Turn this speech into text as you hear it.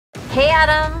Hey,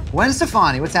 Adam. Gwen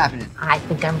Stefani, what's happening? I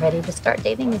think I'm ready to start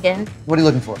dating again. What are you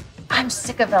looking for? I'm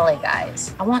sick of LA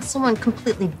guys. I want someone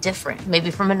completely different,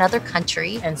 maybe from another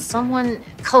country, and someone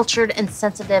cultured and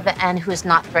sensitive and who is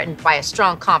not threatened by a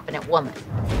strong, confident woman.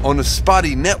 On the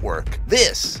Spotty network,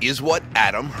 this is what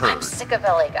Adam heard. I'm sick of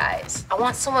LA guys. I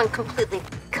want someone completely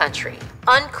country,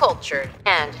 uncultured,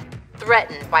 and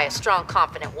threatened by a strong,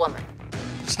 confident woman.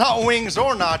 It's not wings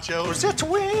or nachos, it's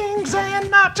wings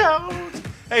and nachos.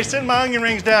 Hey, send my onion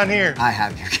rings down here. I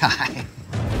have your guy.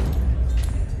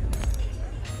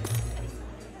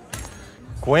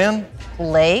 Gwen?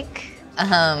 Blake?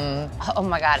 Oh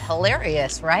my God,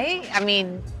 hilarious, right? I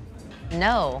mean,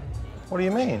 no. What do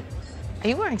you mean? Are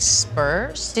you wearing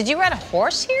spurs? Did you ride a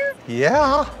horse here?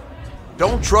 Yeah.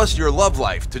 Don't trust your love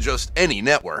life to just any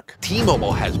network.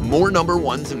 T-Mobile has more number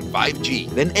ones in 5G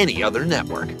than any other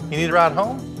network. You need a ride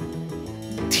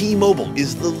home? T-Mobile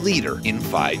is the leader in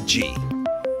 5G.